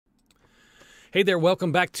Hey there,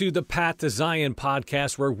 welcome back to the Path to Zion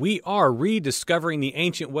podcast, where we are rediscovering the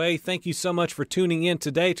ancient way. Thank you so much for tuning in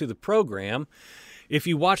today to the program. If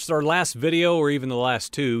you watched our last video or even the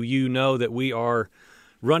last two, you know that we are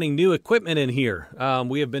running new equipment in here.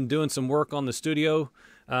 We have been doing some work on the studio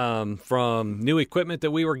from new equipment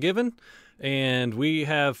that we were given, and we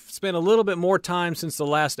have spent a little bit more time since the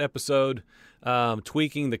last episode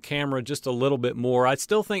tweaking the camera just a little bit more. I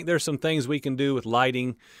still think there's some things we can do with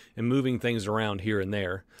lighting and moving things around here and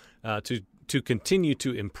there to continue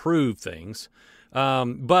to improve things.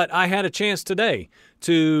 But I had a chance today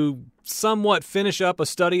to somewhat finish up a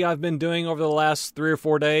study I've been doing over the last 3 or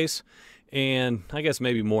 4 days, and I guess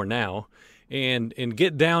maybe more now, and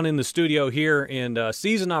get down in the studio here and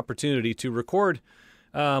seize an opportunity to record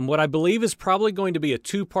what I believe is probably going to be a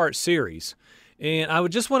 2-part series. And I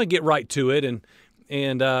would just want to get right to it.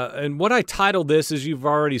 And what I titled this, as you've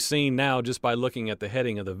already seen now just by looking at the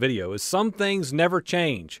heading of the video, is Some Things Never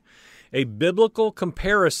Change, a biblical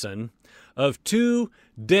comparison of 2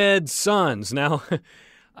 dead sons. Now,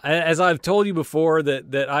 as I've told you before,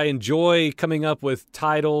 that I enjoy coming up with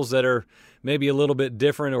titles that are maybe a little bit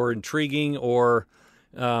different or intriguing or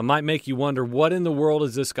might make you wonder, what in the world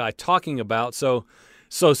is this guy talking about? So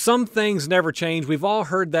some things never change. We've all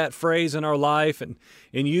heard that phrase in our life, and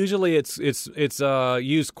usually it's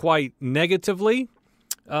used quite negatively,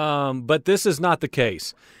 but this is not the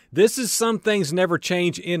case. This is some things never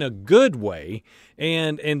change in a good way,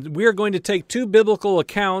 and we're going to take 2 biblical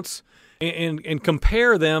accounts and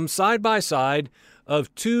compare them side by side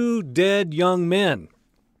of 2 dead young men.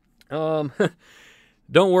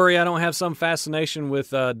 Don't worry, I don't have some fascination with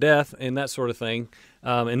death and that sort of thing.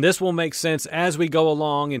 And this will make sense as we go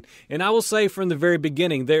along. And I will say from the very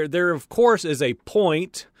beginning, there of course is a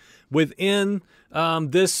point within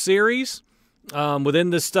this series, within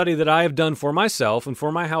this study that I have done for myself and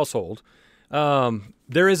for my household.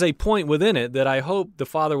 There is a point within it that I hope the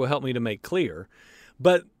Father will help me to make clear.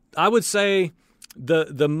 But I would say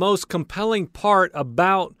the most compelling part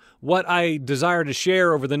about what I desire to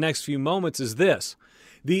share over the next few moments is this: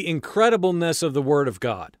 the incredibleness of the Word of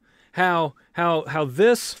God. How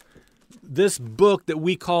this book that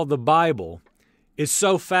we call the Bible is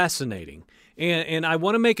so fascinating. And I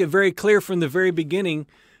want to make it very clear from the very beginning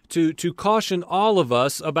to caution all of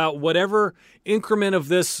us about whatever increment of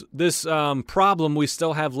this problem we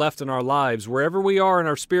still have left in our lives, wherever we are in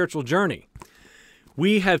our spiritual journey.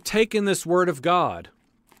 We have taken this Word of God,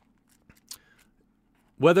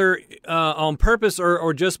 whether on purpose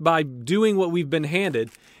or just by doing what we've been handed,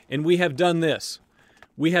 and we have done this.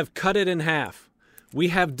 We have cut it in half. We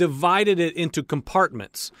have divided it into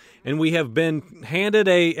compartments, and we have been handed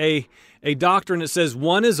a doctrine that says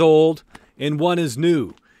one is old and one is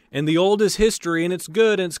new. And the old is history, and it's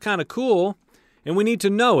good, and it's kind of cool, and we need to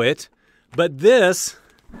know it. But this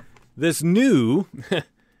new,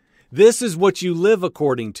 this is what you live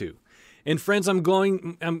according to. And friends,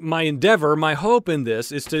 my endeavor, my hope in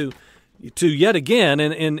this is to yet again,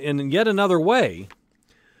 and in yet another way,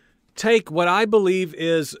 take what I believe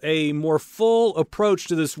is a more full approach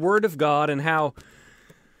to this Word of God, and how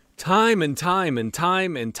time and time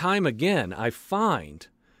again I find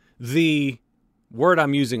the word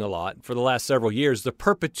I'm using a lot for the last several years, the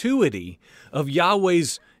perpetuity of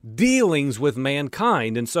Yahweh's dealings with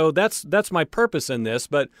mankind. And so that's my purpose in this,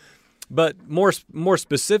 but more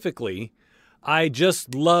specifically, I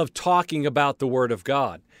just love talking about the Word of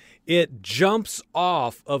God. It jumps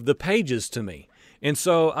off of the pages to me. And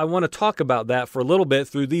so I want to talk about that for a little bit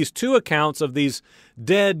through these 2 accounts of these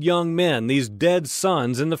dead young men, these dead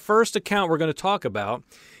sons. And the first account we're going to talk about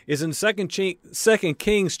is in 2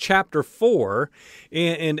 Kings chapter 4.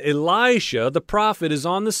 And Elisha, the prophet, is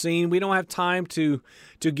on the scene. We don't have time to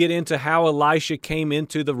get into how Elisha came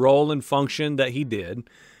into the role and function that he did.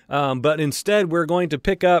 But instead, we're going to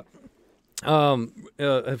pick up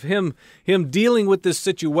of him dealing with this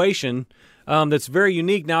situation that's very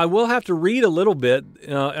unique. Now, I will have to read a little bit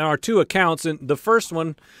in our 2 accounts. And the first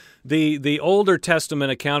one, the Older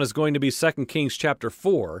Testament account, is going to be 2 Kings chapter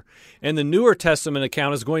 4. And the Newer Testament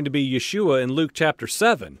account is going to be Yeshua in Luke chapter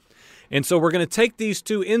 7. And so we're going to take these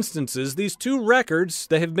 2 instances, these 2 records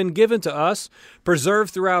that have been given to us,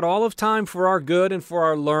 preserved throughout all of time for our good and for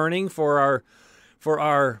our learning, for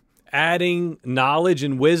our adding knowledge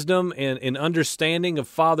and wisdom and understanding of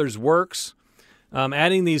Father's works,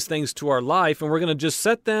 adding these things to our life, and we're going to just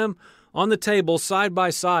set them on the table side by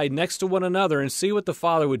side next to one another and see what the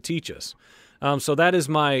Father would teach us. So that is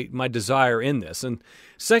my desire in this. And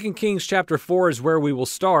 2 Kings chapter 4 is where we will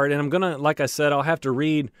start, and I'm going to, like I said, I'll have to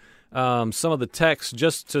read some of the text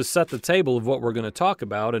just to set the table of what we're going to talk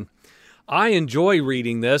about. And I enjoy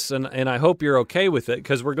reading this, and I hope you're okay with it,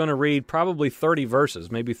 because we're going to read probably 30 verses,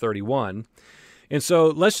 maybe 31. And so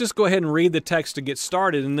let's just go ahead and read the text to get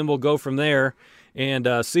started, and then we'll go from there and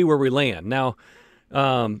see where we land. Now,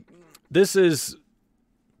 this is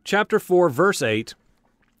chapter 4, verse 8.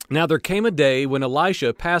 Now there came a day when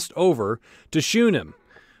Elisha passed over to Shunem,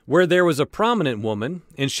 where there was a prominent woman,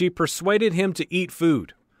 and she persuaded him to eat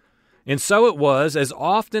food. And so it was, as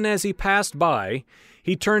often as he passed by,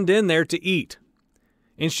 he turned in there to eat.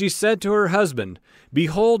 And she said to her husband,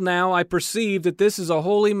 Behold, now I perceive that this is a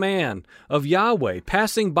holy man of Yahweh,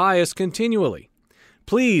 passing by us continually.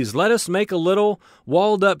 Please let us make a little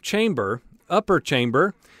walled-up chamber, upper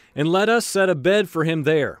chamber, and let us set a bed for him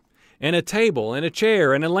there, and a table, and a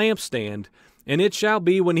chair, and a lampstand, and it shall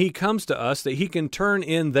be when he comes to us that he can turn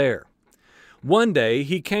in there. One day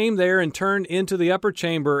he came there and turned into the upper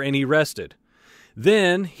chamber, and he rested.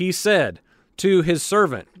 Then he said to his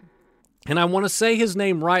servant, and I want to say his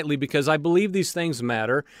name rightly because I believe these things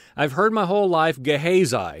matter. I've heard my whole life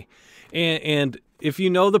Gehazi, and if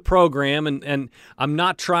you know the program, and I'm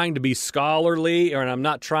not trying to be scholarly, or I'm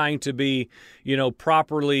not trying to be,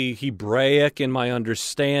 properly Hebraic in my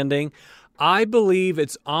understanding, I believe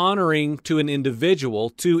it's honoring to an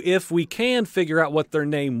individual to, if we can figure out what their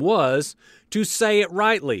name was, to say it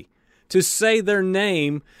rightly, to say their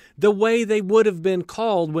name the way they would have been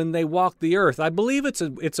called when they walked the earth. I believe it's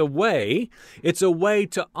a way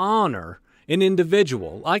to honor an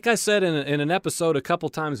individual. Like I said in an episode a couple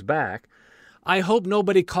times back, I hope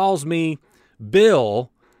nobody calls me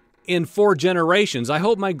Bill in 4 generations. I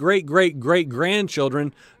hope my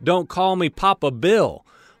great-great-great-grandchildren don't call me Papa Bill.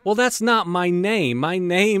 Well, that's not my name. My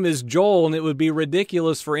name is Joel, and it would be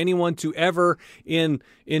ridiculous for anyone to ever, in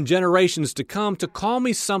generations to come, to call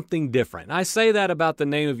me something different. I say that about the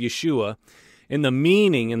name of Yeshua, and the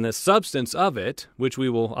meaning and the substance of it, which we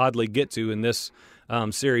will oddly get to in this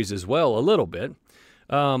series as well a little bit.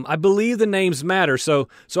 I believe the names matter, so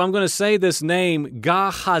I'm going to say this name,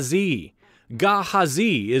 Gehazi.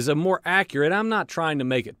 Gehazi is a more accurate. I'm not trying to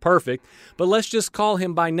make it perfect, but let's just call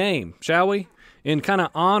him by name, shall we? And kind of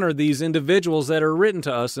honor these individuals that are written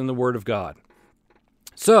to us in the Word of God.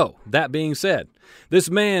 So, that being said, this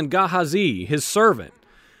man, Gehazi, his servant,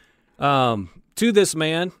 to this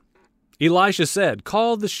man, Elisha said,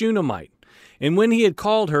 Call the Shunammite. And when he had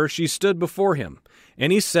called her, she stood before him.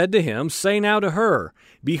 And he said to him, Say now to her,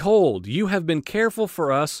 Behold, you have been careful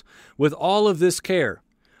for us with all of this care.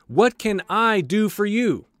 What can I do for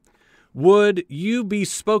you? Would you be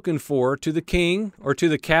spoken for to the king or to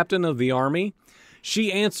the captain of the army?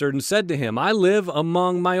 She answered and said to him, I live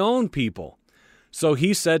among my own people. So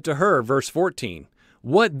he said to her, verse 14,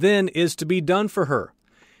 What then is to be done for her?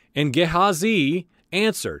 And Gehazi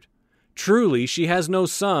answered, Truly she has no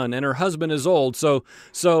son, and her husband is old. So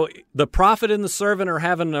the prophet and the servant are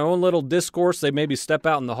having their own little discourse. They maybe step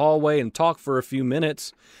out in the hallway and talk for a few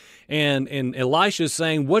minutes. And Elisha is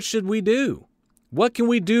saying, What should we do? What can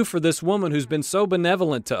we do for this woman who's been so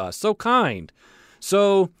benevolent to us, so kind,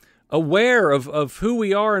 so aware of who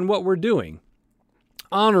we are and what we're doing,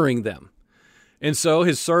 honoring them? And so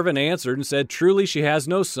his servant answered and said, Truly she has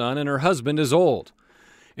no son, and her husband is old.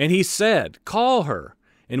 And he said, Call her.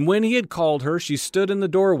 And when he had called her, she stood in the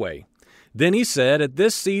doorway. Then he said, At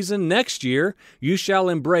this season next year you shall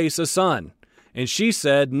embrace a son. And she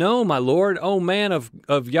said, No, my lord, O man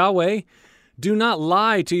of Yahweh, do not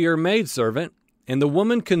lie to your maidservant. And the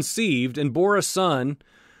woman conceived and bore a son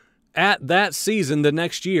at that season the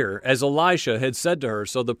next year, as Elisha had said to her.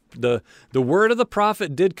 So the word of the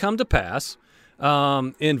prophet did come to pass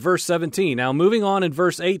in verse 17. Now, moving on in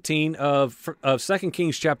verse 18 of 2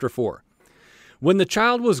 Kings chapter 4. When the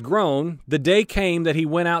child was grown, the day came that he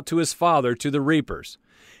went out to his father to the reapers.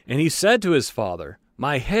 And he said to his father,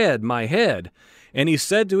 My head, my head. And he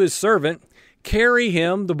said to his servant, Carry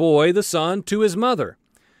him, the boy, the son, to his mother.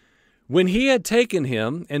 When he had taken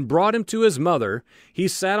him and brought him to his mother, he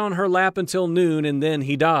sat on her lap until noon, and then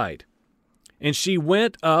he died. And she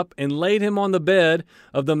went up and laid him on the bed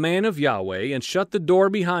of the man of Yahweh, and shut the door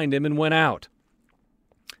behind him and went out.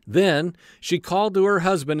 Then she called to her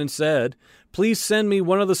husband and said, Please send me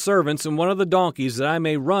one of the servants and one of the donkeys, that I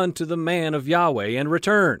may run to the man of Yahweh and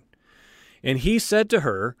return. And he said to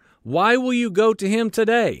her, Why will you go to him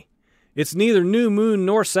today? It's neither new moon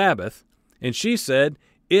nor Sabbath. And she said,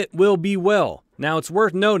 It will be well. Now it's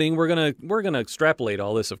worth noting, we're gonna extrapolate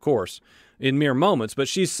all this, of course, in mere moments, but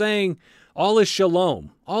she's saying all is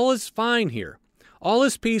shalom. All is fine here. All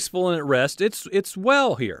is peaceful and at rest. It's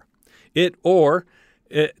well here.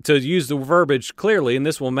 To use the verbiage clearly, and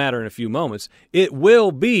this will matter in a few moments, it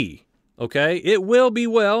will be, okay? It will be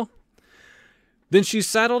well. Then she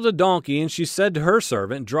saddled a donkey, and she said to her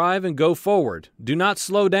servant, "Drive and go forward. Do not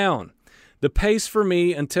slow down the pace for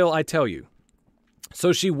me until I tell you."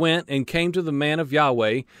 So she went and came to the man of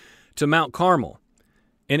Yahweh to Mount Carmel.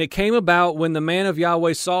 And it came about when the man of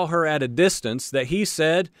Yahweh saw her at a distance that he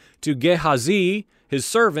said to Gehazi, his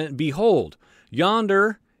servant, "Behold,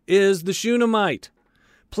 yonder is the Shunammite.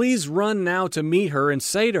 Please run now to meet her and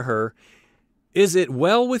say to her, 'Is it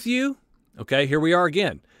well with you?'" Okay, here we are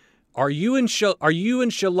again. Are you in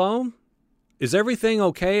shalom? Is everything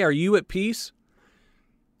okay? Are you at peace?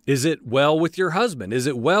 Is it well with your husband? Is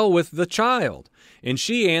it well with the child? And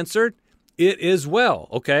she answered, "It is well."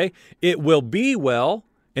 Okay, it will be well,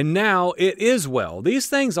 and now it is well. These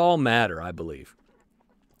things all matter, I believe.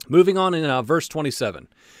 Moving on in verse 27.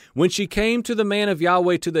 When she came to the man of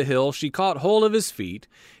Yahweh to the hill, she caught hold of his feet,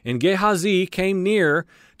 and Gehazi came near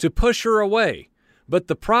to push her away. But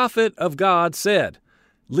the prophet of God said,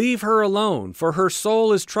 "Leave her alone, for her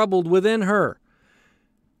soul is troubled within her.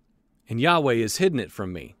 And Yahweh has hidden it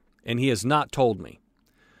from me, and he has not told me."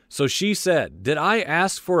 So she said, "Did I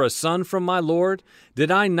ask for a son from my Lord?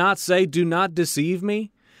 Did I not say, 'Do not deceive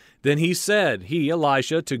me'?" Then he said,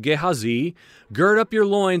 Elisha, to Gehazi, "Gird up your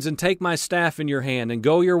loins and take my staff in your hand and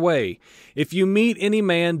go your way. If you meet any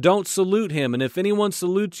man, don't salute him. And if anyone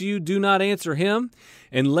salutes you, do not answer him.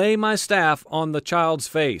 And lay my staff on the child's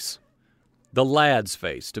face," the lad's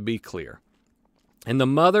face, to be clear. And the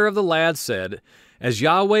mother of the lad said, "As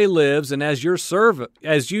Yahweh lives and as you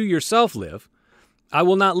yourself live, I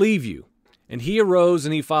will not leave you." And he arose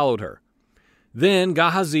and he followed her. Then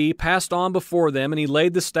Gehazi passed on before them, and he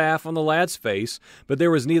laid the staff on the lad's face, but there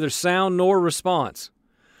was neither sound nor response.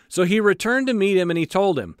 So he returned to meet him, and he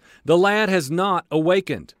told him, "The lad has not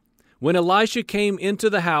awakened." When Elisha came into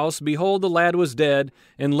the house, behold, the lad was dead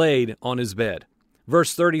and laid on his bed.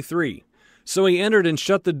 Verse 33. So he entered and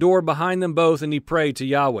shut the door behind them both, and he prayed to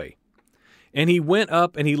Yahweh. And he went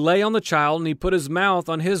up, and he lay on the child, and he put his mouth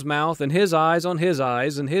on his mouth, and his eyes on his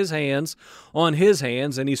eyes, and his hands on his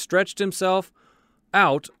hands, and he stretched himself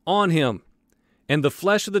out on him, and the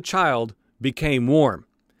flesh of the child became warm.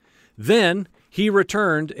 Then he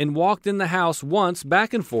returned and walked in the house once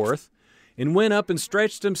back and forth, and went up and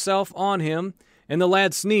stretched himself on him, and the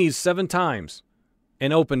lad sneezed 7 times,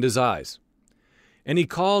 and opened his eyes. And he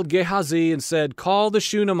called Gehazi and said, "Call the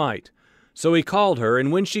Shunammite." So he called her, and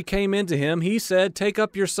when she came into him, he said, "Take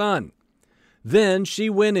up your son." Then she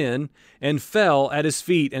went in and fell at his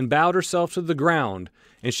feet and bowed herself to the ground,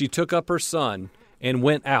 and she took up her son and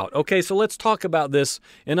went out. Okay, so let's talk about this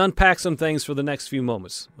and unpack some things for the next few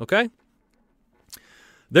moments, okay?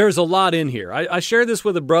 There's a lot in here. I shared this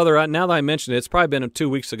with a brother. Now that I mentioned it, it's probably been 2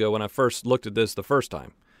 weeks ago when I first looked at this the first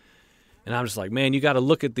time. And I'm just like, man, you got to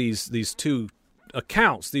look at these two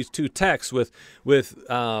accounts, these two texts with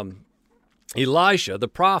Elisha, the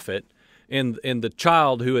prophet, and the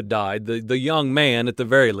child who had died, the young man at the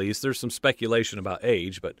very least. There's some speculation about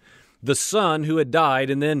age, but the son who had died,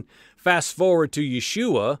 and then fast forward to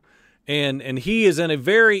Yeshua, and he is in a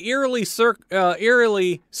very eerily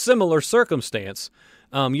similar circumstance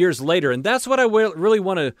years later. And that's what I really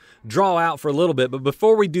want to draw out for a little bit. But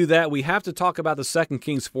before we do that, we have to talk about the 2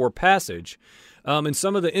 Kings 4 passage and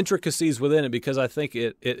some of the intricacies within it, because I think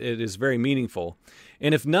it is very meaningful.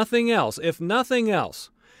 And if nothing else, it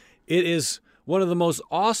is one of the most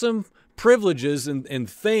awesome privileges and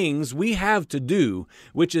things we have to do,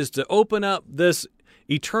 which is to open up this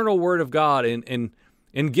eternal Word of God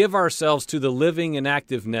and give ourselves to the living and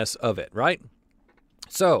activeness of it, right?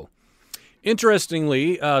 So,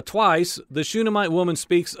 interestingly, twice, the Shunammite woman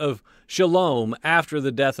speaks of shalom after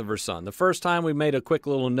the death of her son. The first time we made a quick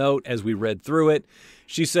little note as we read through it.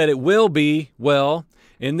 She said it will be well,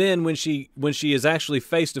 and then when she is actually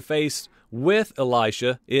face to face with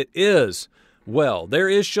Elisha, it is well. There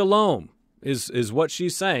is shalom, is what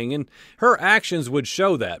she's saying. And her actions would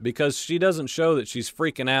show that, because she doesn't show that she's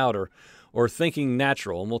freaking out or thinking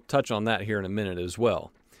natural. And we'll touch on that here in a minute as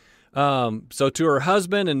well. So to her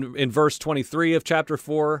husband in verse 23 of chapter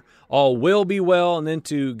 4, all will be well. And then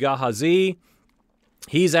to Gehazi,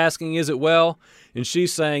 he's asking, is it well? And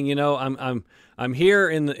she's saying, I'm here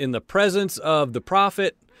in the presence of the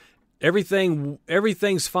prophet.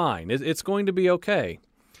 Everything's fine. It's going to be okay.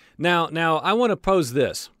 Now I want to pose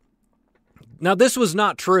this. Now, this was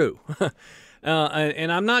not true.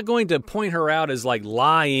 And I'm not going to point her out as like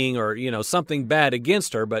lying or, something bad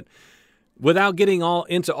against her, but without getting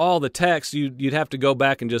into all the text, you'd have to go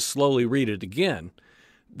back and just slowly read it again.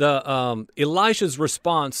 The Elisha's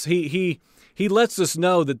response, he lets us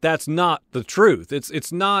know that that's not the truth.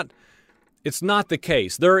 It's not it's not the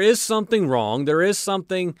case. There is something wrong. There is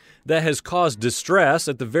something that has caused distress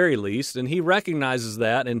at the very least, and he recognizes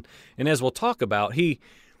that. And as we'll talk about, he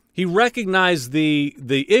recognized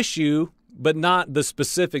the issue, but not the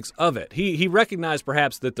specifics of it. He recognized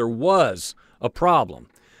perhaps that there was a problem,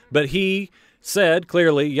 but he said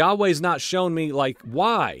clearly, Yahweh's not shown me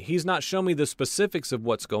why. He's not shown me the specifics of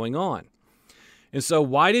what's going on. And so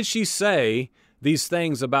why did she say these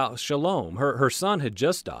things about Shalom? Her son had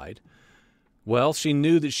just died. Well, she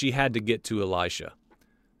knew that she had to get to Elisha.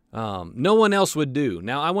 No one else would do.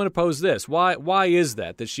 Now, I want to pose this. Why is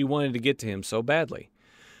that she wanted to get to him so badly?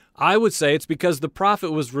 I would say it's because the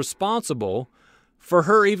prophet was responsible for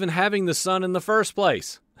her even having the son in the first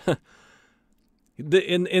place.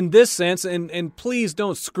 In this sense, and please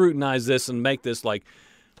don't scrutinize this and make this like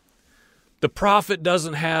the prophet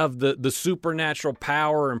doesn't have the supernatural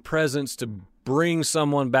power and presence to bring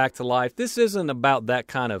someone back to life. This isn't about that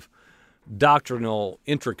kind of doctrinal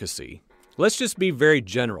intricacy. Let's just be very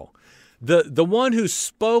general. The one who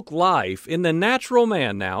spoke life in the natural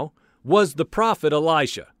man now was the prophet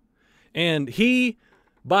Elisha. And he,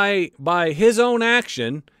 by his own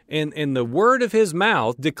action and the word of his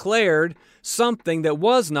mouth, declared something that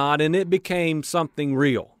was not, and it became something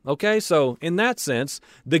real. Okay, so in that sense,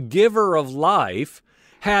 the giver of life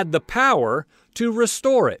had the power to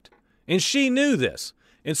restore it. And she knew this.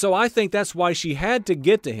 And so I think that's why she had to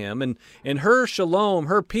get to him. And her shalom,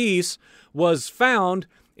 her peace, was found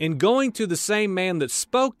in going to the same man that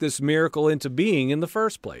spoke this miracle into being in the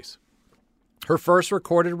first place. Her first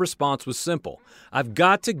recorded response was simple. I've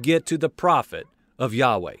got to get to the prophet of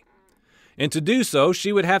Yahweh. And to do so,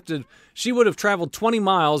 she would have traveled 20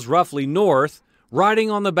 miles roughly north,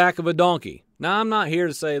 riding on the back of a donkey. Now, I'm not here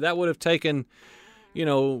to say that would have taken,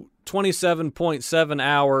 27.7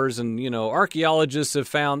 hours, and, archaeologists have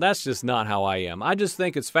found that's just not how I am. I just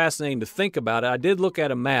think it's fascinating to think about it. I did look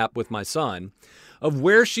at a map with my son of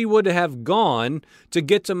where she would have gone to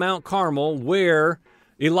get to Mount Carmel, where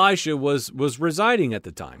Elisha was residing at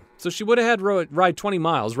the time. So she would have had to ride 20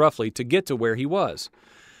 miles roughly to get to where he was.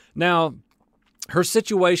 Now, her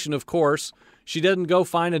situation, of course, she doesn't go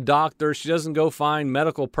find a doctor. She doesn't go find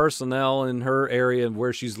medical personnel in her area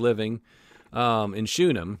where she's living in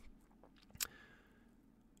Shunem.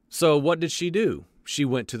 So what did she do? She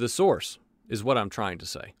went to the source, is what I'm trying to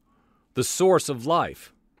say. The source of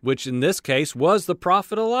life, which in this case was the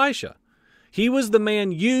prophet Elisha. He was the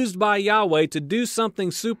man used by Yahweh to do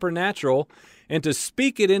something supernatural and to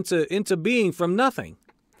speak it into being from nothing.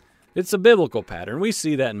 It's a biblical pattern. We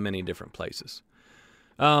see that in many different places.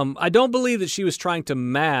 I don't believe that she was trying to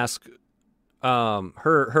mask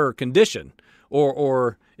her condition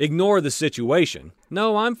or ignore the situation.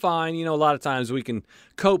 No, I'm fine. A lot of times we can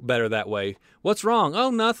cope better that way. What's wrong? Oh,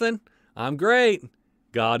 nothing. I'm great.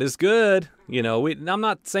 God is good. I'm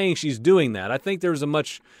not saying she's doing that. I think there's a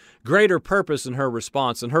much greater purpose in her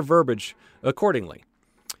response and her verbiage accordingly.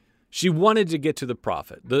 She wanted to get to the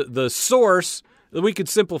prophet. The source, we could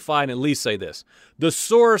simplify and at least say this. The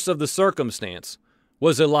source of the circumstance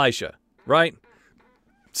was Elisha, right?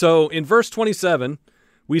 So in verse 27,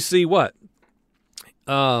 we see what?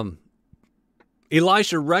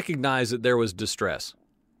 Elisha recognized that there was distress.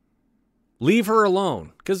 Leave her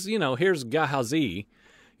alone. Because, here's Gehazi.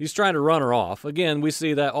 He's trying to run her off. Again, we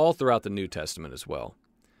see that all throughout the New Testament as well.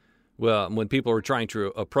 Well, when people are trying to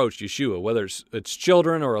approach Yeshua, whether it's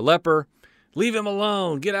children or a leper, leave him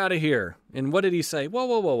alone. Get out of here. And what did he say?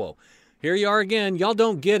 Whoa. Here you are again. Y'all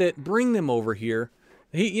don't get it. Bring them over here.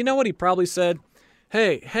 You know what he probably said?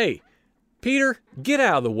 Hey, Peter, get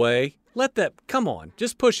out of the way. Come on,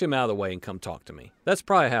 just push him out of the way and come talk to me. That's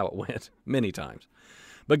probably how it went many times.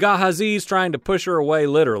 But Gehazi's trying to push her away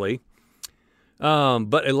literally.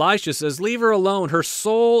 But Elisha says, leave her alone. Her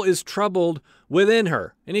soul is troubled within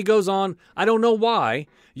her. And he goes on, I don't know why.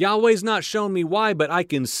 Yahweh's not shown me why, but I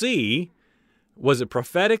can see. Was it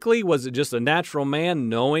prophetically? Was it just a natural man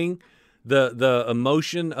knowing the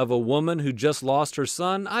emotion of a woman who just lost her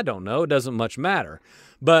son? I don't know. It doesn't much matter.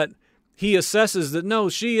 But he assesses that, no,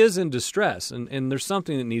 she is in distress, and there's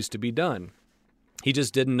something that needs to be done. He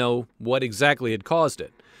just didn't know what exactly had caused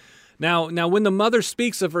it. Now, when the mother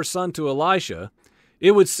speaks of her son to Elisha,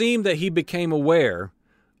 it would seem that he became aware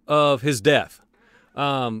of his death.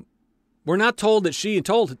 We're not told that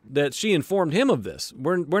she informed him of this.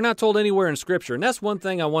 We're not told anywhere in Scripture, and that's one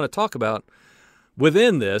thing I want to talk about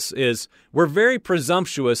within this is we're very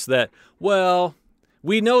presumptuous that, well,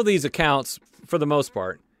 we know these accounts for the most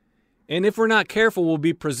part. And if we're not careful, we'll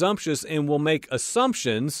be presumptuous and we'll make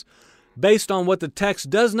assumptions based on what the text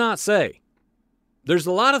does not say. There's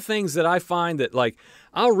a lot of things that I find that,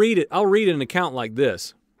 I'll read an account like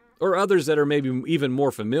this or others that are maybe even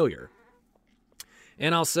more familiar.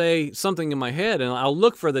 And I'll say something in my head, and I'll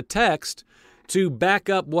look for the text to back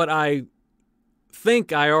up what I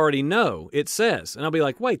think I already know it says. And I'll be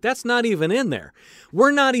like, wait, that's not even in there.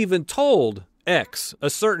 We're not even told X, a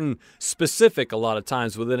certain specific a lot of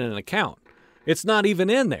times within an account. It's not even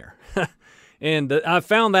in there. And I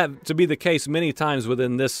found that to be the case many times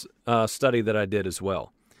within this study that I did as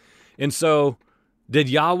well. And so, did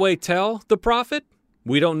Yahweh tell the prophet?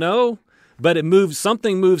 We don't know, but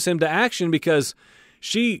something moves him to action, because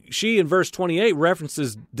she in verse 28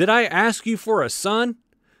 references, did I ask you for a son?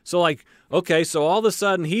 So like, okay, so all of a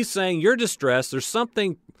sudden he's saying you're distressed. There's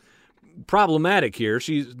something problematic here.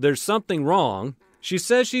 There's something wrong. She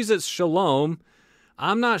says she's at Shalom.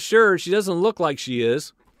 I'm not sure. She doesn't look like she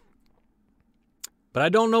is. But I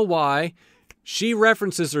don't know why. She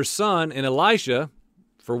references her son, and Elisha,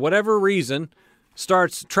 for whatever reason,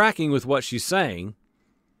 starts tracking with what she's saying.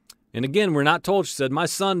 And again, we're not told she said, my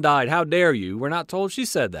son died, how dare you? We're not told she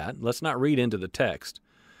said that. Let's not read into the text.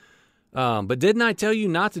 But didn't I tell you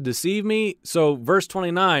not to deceive me? So verse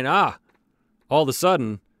 29, all of a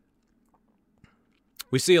sudden,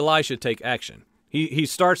 we see Elisha take action. He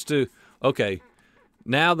starts to, okay,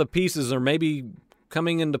 now the pieces are maybe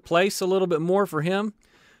coming into place a little bit more for him.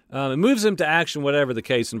 It moves him to action, whatever the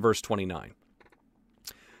case, in verse 29.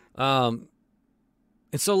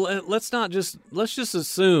 And so let's just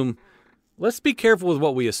assume, let's be careful with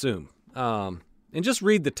what we assume. And just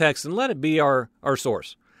read the text and let it be our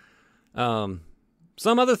source. Some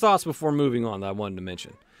other thoughts before moving on that I wanted to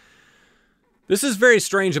mention. This is very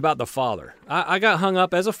strange about the father. I got hung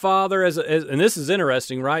up as a father, and this is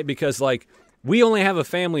interesting, right? Because like, we only have a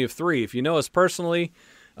family of 3. If you know us personally,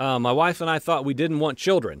 my wife and I thought we didn't want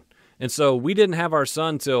children. And so we didn't have our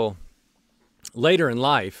son till later in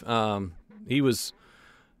life. He was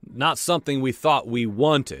not something we thought we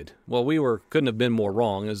wanted. Well, couldn't have been more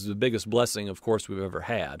wrong. It was the biggest blessing, of course, we've ever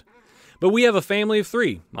had. But we have a family of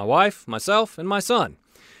 3, my wife, myself, and my son.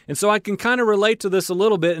 And so I can kind of relate to this a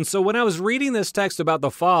little bit. And so when I was reading this text about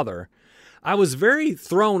the father, I was very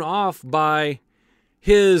thrown off by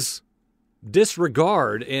his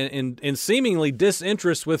disregard and seemingly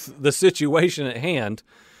disinterest with the situation at hand.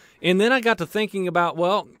 And then I got to thinking about,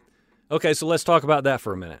 well, okay, so let's talk about that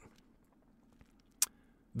for a minute.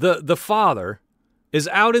 The father is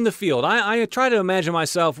out in the field. I try to imagine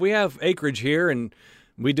myself, we have acreage here, and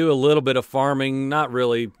we do a little bit of farming, not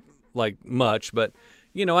really like much, but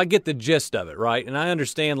I get the gist of it, right? And I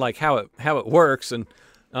understand like how it works. And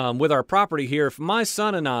with our property here, if my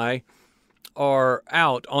son and I are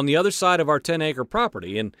out on the other side of our 10-acre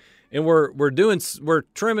property, and we're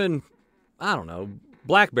trimming, I don't know,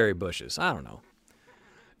 blackberry bushes, I don't know,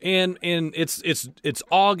 and it's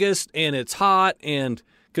August and it's hot, and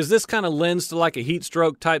because this kind of lends to like a heat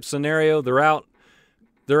stroke type scenario, they're out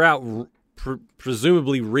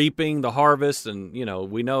presumably reaping the harvest, and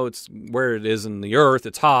we know it's where it is in the earth,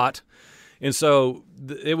 it's hot. And so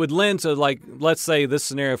it would lend to, like, let's say this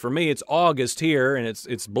scenario for me, it's August here, and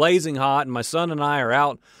it's blazing hot, and my son and I are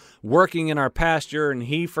out working in our pasture, and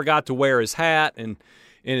he forgot to wear his hat, and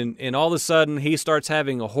all of a sudden he starts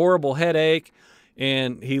having a horrible headache,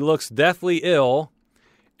 and he looks deathly ill.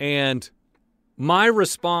 And my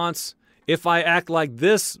response, if I act like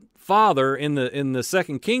this father in the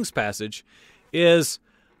 2 Kings passage, is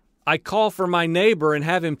I call for my neighbor and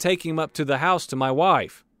have him take him up to the house to my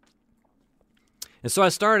wife. And so I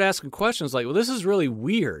started asking questions like, well, this is really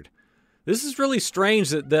weird. This is really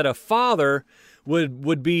strange that a father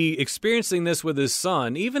would be experiencing this with his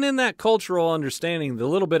son. Even in that cultural understanding, the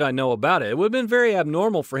little bit I know about it, it would have been very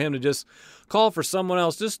abnormal for him to just call for someone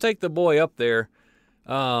else, just take the boy up there,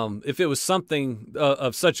 if it was something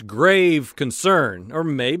of such grave concern. Or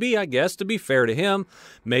maybe, I guess, to be fair to him,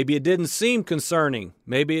 maybe it didn't seem concerning.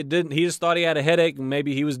 Maybe it didn't. He just thought he had a headache, and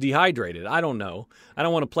maybe he was dehydrated. I don't know. I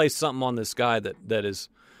don't want to place something on this guy that is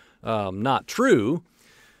not true.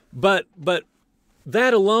 But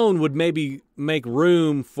that alone would maybe make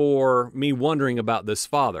room for me wondering about this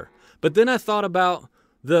father. But then I thought about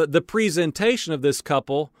the presentation of this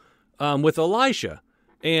couple with Elisha.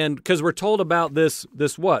 And because we're told about this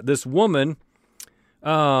woman,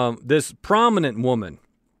 this prominent woman.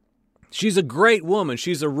 She's a great woman.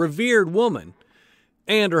 She's a revered woman,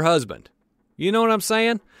 and her husband. You know what I'm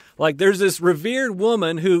saying? Like, there's this revered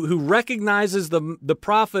woman who recognizes the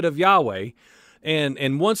prophet of Yahweh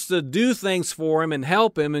and wants to do things for him and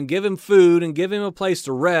help him and give him food and give him a place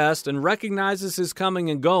to rest, and recognizes his coming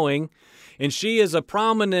and going. And she is a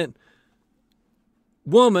prominent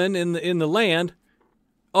woman in the land.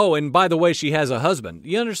 Oh, and by the way, she has a husband.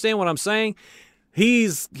 You understand what I'm saying?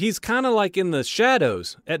 He's kind of like in the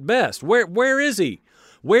shadows at best. Where is he?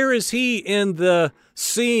 Where is he in the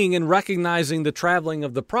seeing and recognizing the traveling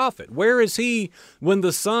of the prophet? Where is he when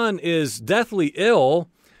the son is deathly ill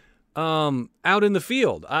out in the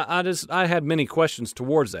field? I had many questions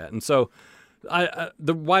towards that, and so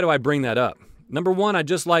why do I bring that up? Number one, I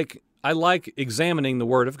like examining the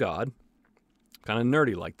Word of God, kind of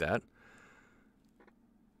nerdy like that.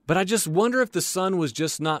 But I just wonder if the son was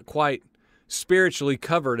just not quite spiritually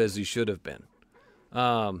covered as he should have been.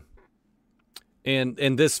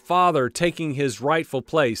 And this father taking his rightful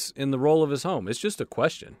place in the role of his home. It's just a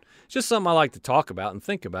question. It's just something I like to talk about and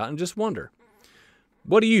think about and just wonder.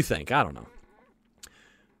 What do you think? I don't know.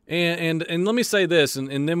 And let me say this,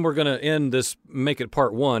 and then we're going to end this, make it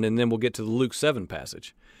part 1, and then we'll get to the Luke 7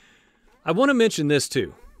 passage. I want to mention this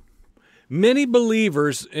too. Many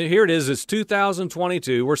believers, here it is, it's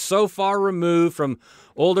 2022. We're so far removed from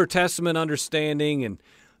Older Testament understanding, and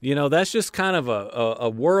that's just kind of a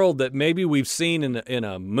world that maybe we've seen in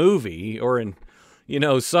a movie or in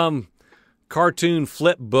some cartoon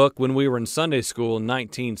flip book when we were in Sunday school in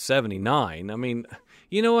 1979. I mean,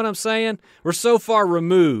 you know what I'm saying? We're so far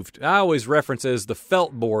removed. I always reference it as the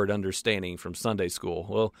felt board understanding from Sunday school.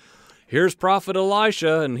 Well, here's Prophet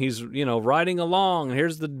Elisha, and he's, riding along, and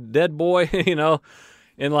here's the dead boy,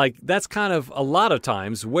 and like that's kind of a lot of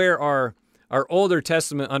times where our Older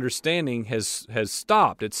Testament understanding has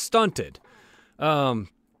stopped. It's stunted. And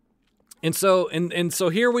so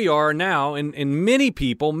here we are now, and many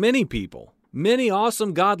people, many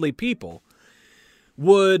awesome godly people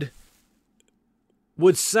would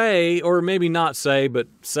say, or maybe not say, but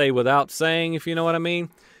say without saying, if you know what I mean,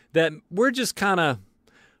 that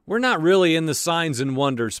we're not really in the signs and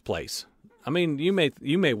wonders place. I mean, you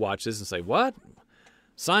may watch this and say, what?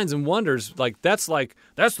 Signs and wonders, that's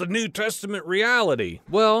the New Testament reality.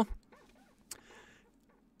 Well,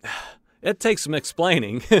 it takes some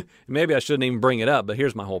explaining. Maybe I shouldn't even bring it up, but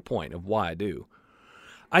here's my whole point of why I do.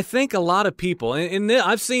 I think a lot of people, and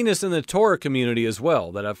I've seen this in the Torah community as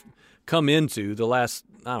well, that I've come into the last,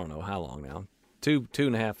 I don't know how long now,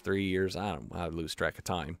 2.5, 3 years. I lose track of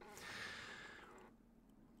time.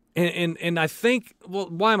 And I think, well,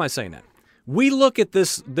 why am I saying that? We look at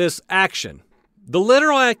this action, the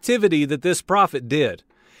literal activity that this prophet did,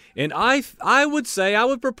 and I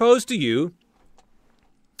would propose to you,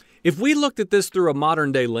 if we looked at this through a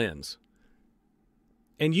modern day lens,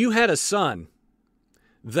 and you had a son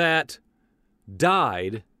that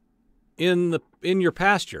died in your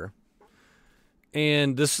pasture,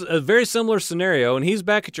 and this is a very similar scenario, and he's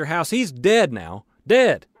back at your house, he's dead now,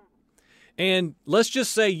 dead. And let's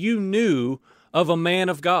just say you knew of a man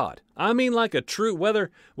of God. I mean, like a true, whether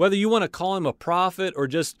you want to call him a prophet or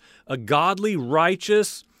just a godly,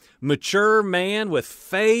 righteous, mature man with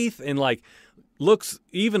faith and looks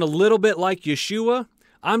even a little bit like Yeshua.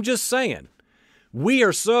 I'm just saying,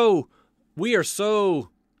 we're so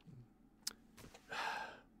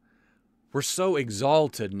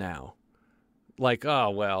exalted now. I'm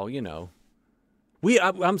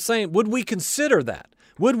saying, would we consider that?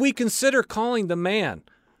 Would we consider calling the man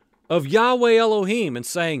of Yahweh Elohim and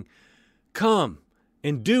saying, come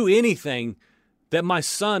and do anything that my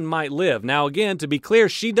son might live? Now, again, to be clear,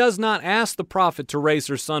 she does not ask the prophet to raise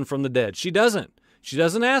her son from the dead. She doesn't. She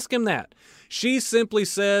doesn't ask him that. She simply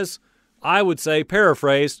says, I would say,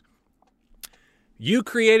 paraphrased, you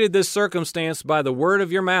created this circumstance by the word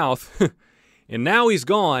of your mouth, and now he's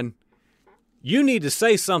gone. You need to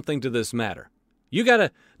say something to this matter. You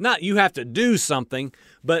have to do something,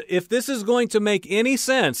 but if this is going to make any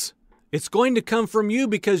sense, it's going to come from you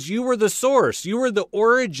because you were the source. You were the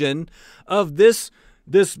origin of this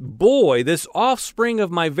boy, this offspring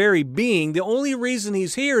of my very being. The only reason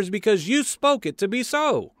he's here is because you spoke it to be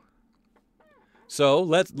so. So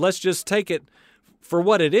let's just take it for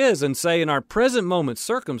what it is and say in our present moment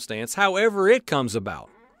circumstance, however it comes about,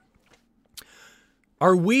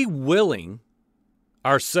 are we willing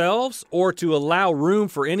ourselves or to allow room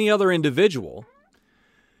for any other individual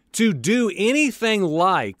to do anything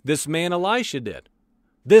like this man Elisha did?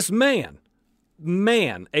 This man,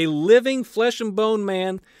 a living flesh and bone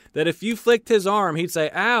man that if you flicked his arm, he'd say,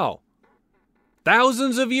 ow,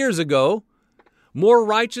 thousands of years ago, more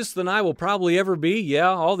righteous than I will probably ever be. Yeah,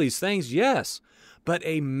 all these things, yes. But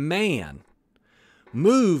a man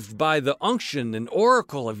moved by the unction and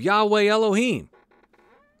oracle of Yahweh Elohim,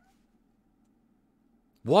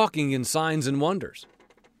 walking in signs and wonders,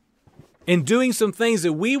 and doing some things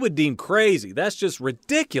that we would deem crazy. That's just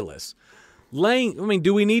ridiculous.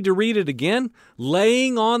 Do we need to read it again?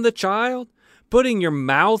 Laying on the child, putting your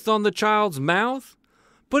mouth on the child's mouth,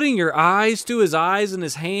 putting your eyes to his eyes and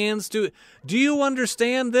his hands to... Do you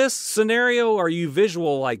understand this scenario? Are you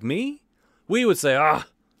visual like me? We would say,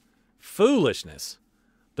 foolishness.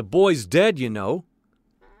 The boy's dead, you know.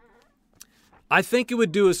 I think it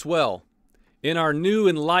would do us well in our new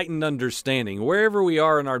enlightened understanding, wherever we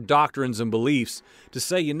are in our doctrines and beliefs, to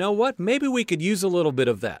say, you know what? Maybe we could use a little bit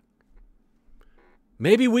of that.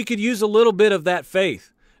 Maybe we could use a little bit of that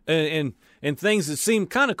faith and things that seem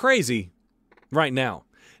kind of crazy right now.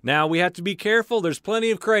 Now, we have to be careful. There's plenty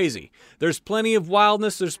of crazy. There's plenty of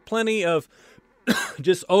wildness. There's plenty of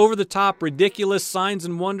just over-the-top, ridiculous signs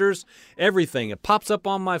and wonders, everything. It pops up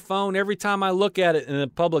on my phone every time I look at it in a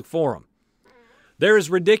public forum. There is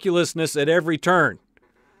ridiculousness at every turn.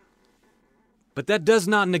 But that does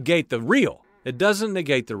not negate the real. It doesn't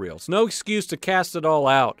negate the real. It's no excuse to cast it all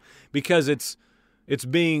out because it's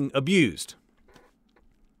being abused.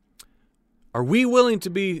 Are we willing to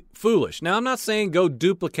be foolish? Now, I'm not saying go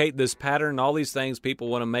duplicate this pattern and all these things. People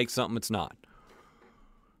want to make something it's not.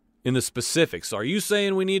 In the specifics, are you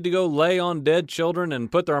saying we need to go lay on dead children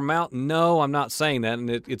and put their mouth? No, I'm not saying that. And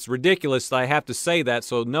it's ridiculous that I have to say that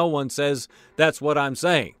so no one says that's what I'm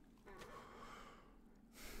saying.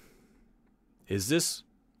 Is this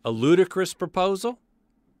a ludicrous proposal?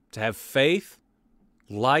 To have faith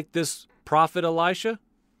like this prophet Elisha?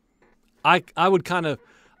 I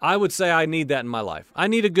would say I need that in my life. I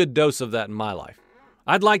need a good dose of that in my life.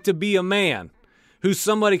 I'd like to be a man who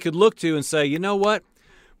somebody could look to and say, you know what?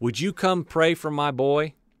 Would you come pray for my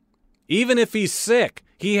boy? Even if he's sick,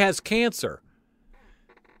 he has cancer.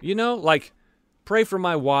 You know, like, pray for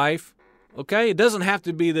my wife. Okay? It doesn't have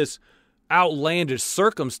to be this outlandish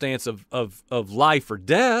circumstance of life or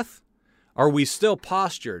death. Are we still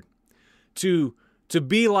postured to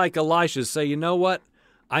be like Elisha, say, you know what?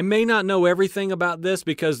 I may not know everything about this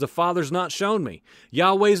because the Father's not shown me.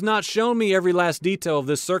 Yahweh's not shown me every last detail of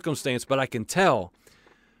this circumstance, but I can tell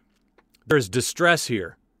there's distress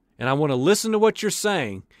here. And I want to listen to what you're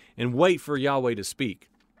saying and wait for Yahweh to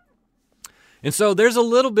speak. And so there's a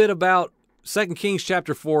little bit about 2 Kings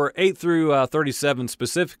chapter 4, 8 through 37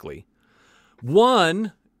 specifically.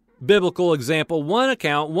 One biblical example, one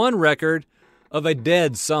account, one record of a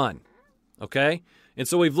dead son. Okay? And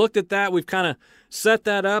so we've looked at that. We've kind of set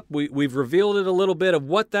that up. We've revealed it a little bit of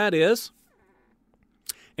what that is.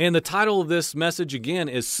 And the title of this message, again,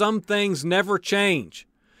 is Some Things Never Change.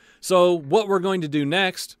 So what we're going to do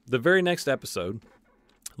next, the very next episode,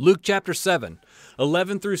 Luke chapter 7,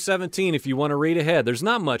 11 through 17, if you want to read ahead. There's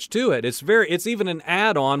not much to it. It's even an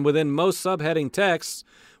add-on within most subheading texts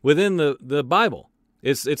within the Bible.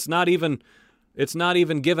 It's not even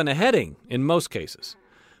given a heading in most cases.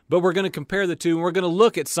 But we're going to compare the two, and we're going to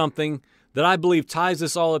look at something that I believe ties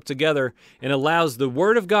this all up together and allows the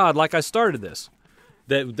Word of God, like I started this,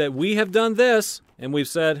 that we have done this, and we've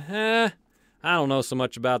said, I don't know so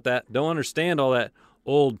much about that. Don't understand all that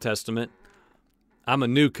Old Testament. I'm a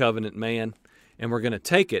new covenant man, and we're going to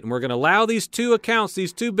take it, and we're going to allow these two accounts,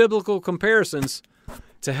 these two biblical comparisons,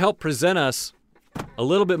 to help present us a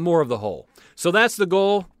little bit more of the whole. So that's the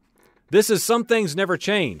goal. This is Some Things Never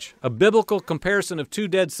Change, a biblical comparison of two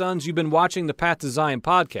dead sons. You've been watching the Path to Zion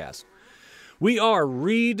podcast. We are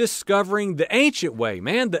rediscovering the ancient way,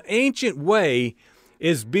 man. The ancient way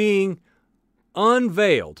is being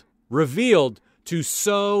unveiled, revealed to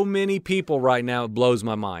so many people right now. It blows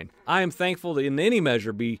my mind. I am thankful to, in any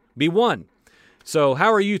measure, be one. So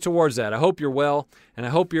how are you towards that? I hope you're well, and I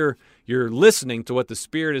hope you're listening to what the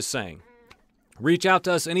Spirit is saying. Reach out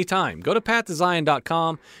to us anytime. Go to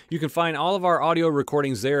pathtozion.com. You can find all of our audio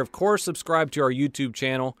recordings there. Of course, subscribe to our YouTube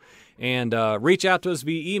channel, and reach out to us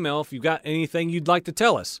via email if you've got anything you'd like to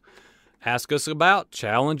tell us. Ask us about,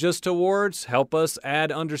 challenge us towards, help us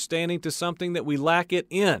add understanding to something that we lack it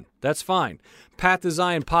in. That's fine. Path to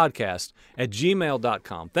Zion podcast at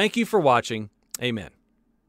gmail.com. Thank you for watching. Amen.